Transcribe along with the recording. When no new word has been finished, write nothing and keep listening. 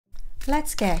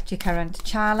let's get your current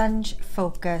challenge,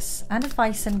 focus and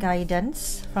advice and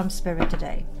guidance from Spirit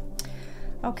today.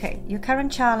 Okay, your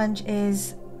current challenge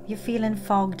is you're feeling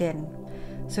fogged in.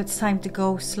 So it's time to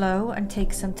go slow and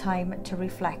take some time to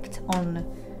reflect on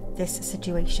this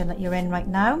situation that you're in right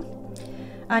now.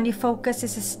 And your focus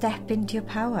is to step into your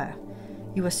power.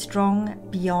 You are strong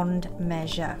beyond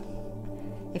measure.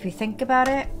 If you think about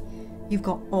it, you've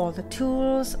got all the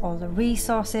tools, all the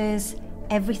resources,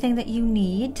 everything that you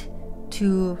need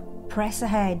to press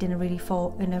ahead in a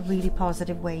really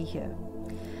positive way here.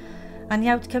 And the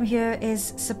outcome here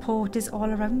is support is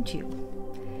all around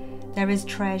you. There is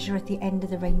treasure at the end of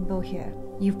the rainbow here.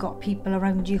 You've got people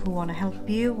around you who want to help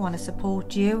you, want to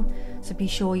support you, so be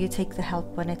sure you take the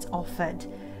help when it's offered,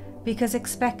 because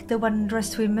expect the wondrous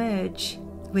to emerge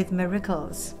with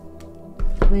miracles.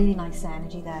 Really nice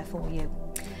energy there for you.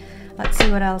 Let's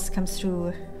see what else comes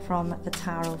through from the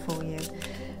tarot for you.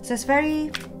 So it's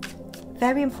very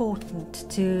important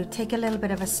to take a little bit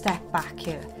of a step back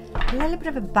here, a little bit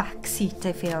of a back seat,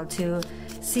 I feel, to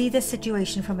see the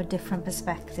situation from a different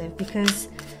perspective, because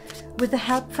with the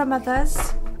help from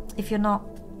others, if you're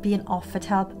not being offered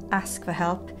help, ask for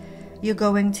help. You're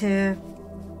going to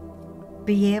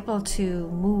be able to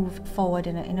move forward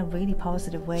in a really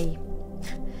positive way.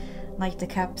 Knight of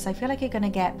Cups, I feel like you're going to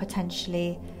get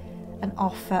potentially an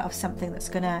offer of something that's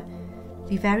going to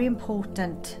be very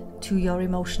important to your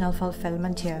emotional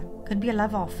fulfillment here. Could be a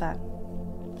love offer.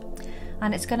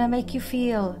 And it's going to make you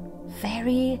feel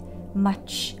very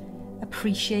much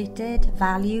appreciated,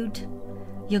 valued.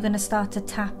 You're going to start to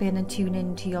tap in and tune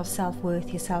into your self-worth,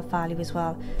 your self-value as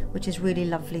well, which is really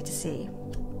lovely to see.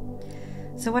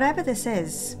 So whatever this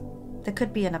is, there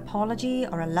could be an apology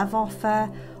or a love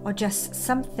offer or just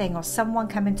something or someone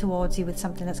coming towards you with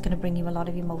something that's going to bring you a lot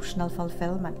of emotional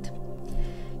fulfillment.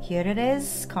 Here it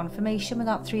is, confirmation with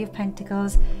that Three of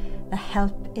Pentacles. The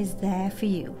help is there for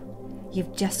you.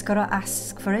 You've just got to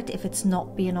ask for it if it's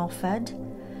not being offered.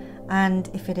 And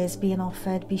if it is being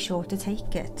offered, be sure to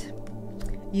take it.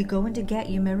 You're going to get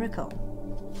your miracle.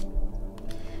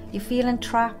 You're feeling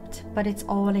trapped, but it's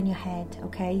all in your head,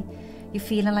 okay? You're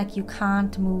feeling like you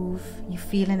can't move. You're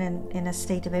feeling in a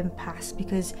state of impasse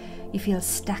because you feel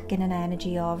stuck in an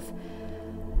energy of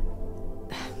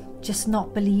just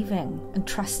not believing and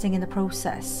trusting in the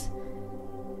process.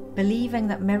 Believing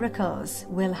that miracles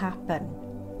will happen.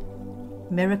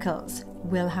 Miracles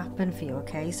will happen for you,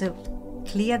 okay? So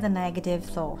clear the negative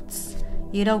thoughts.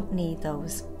 You don't need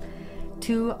those.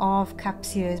 Two of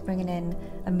Cups here is bringing in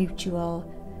a mutual,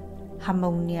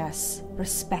 harmonious,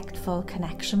 respectful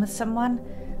connection with someone,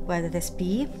 whether this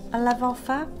be a love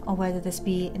offer or whether this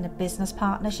be in a business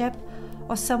partnership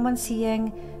or someone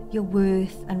seeing your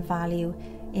worth and value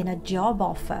in a job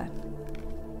offer,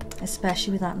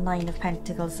 especially with that Nine of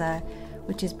Pentacles there,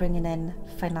 which is bringing in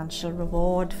financial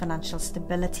reward, financial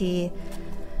stability.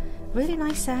 Really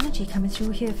nice energy coming through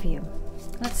here for you.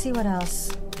 Let's see what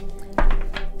else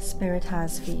Spirit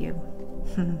has for you.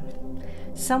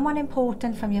 Someone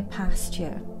important from your past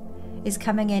here is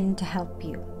coming in to help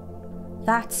you.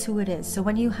 That's who it is. So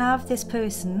when you have this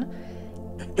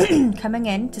person coming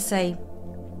in to say,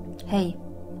 hey,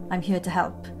 I'm here to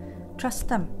help, trust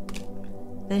them.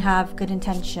 They have good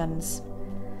intentions.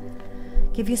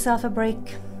 Give yourself a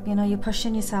break. You know, you're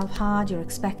pushing yourself hard. You're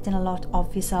expecting a lot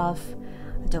of yourself.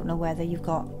 I don't know whether you've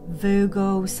got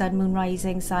Virgo, Sun, Moon,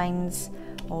 Rising signs,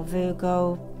 or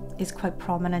Virgo is quite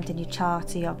prominent in your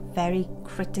chart, so you're very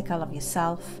critical of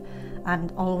yourself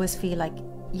and always feel like,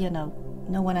 you know,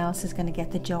 no one else is going to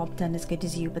get the job done as good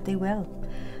as you, but they will.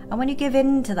 And when you give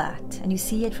in to that and you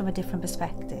see it from a different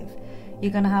perspective,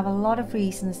 you're going to have a lot of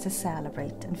reasons to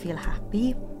celebrate and feel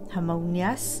happy,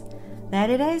 harmonious. There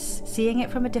it is, seeing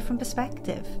it from a different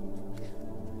perspective.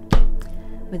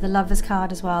 With the Lovers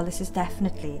card as well, this is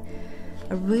definitely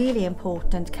a really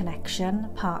important connection,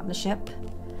 partnership.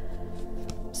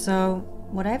 So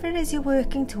whatever it is you're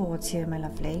working towards here, my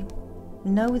lovely,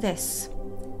 know this.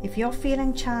 If you're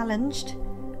feeling challenged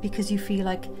because you feel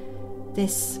like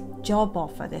this job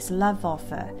offer, this love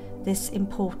offer, this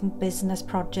important business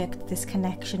project, this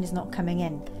connection is not coming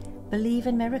in, believe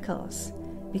in miracles,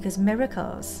 because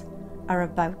miracles are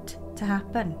about to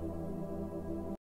happen.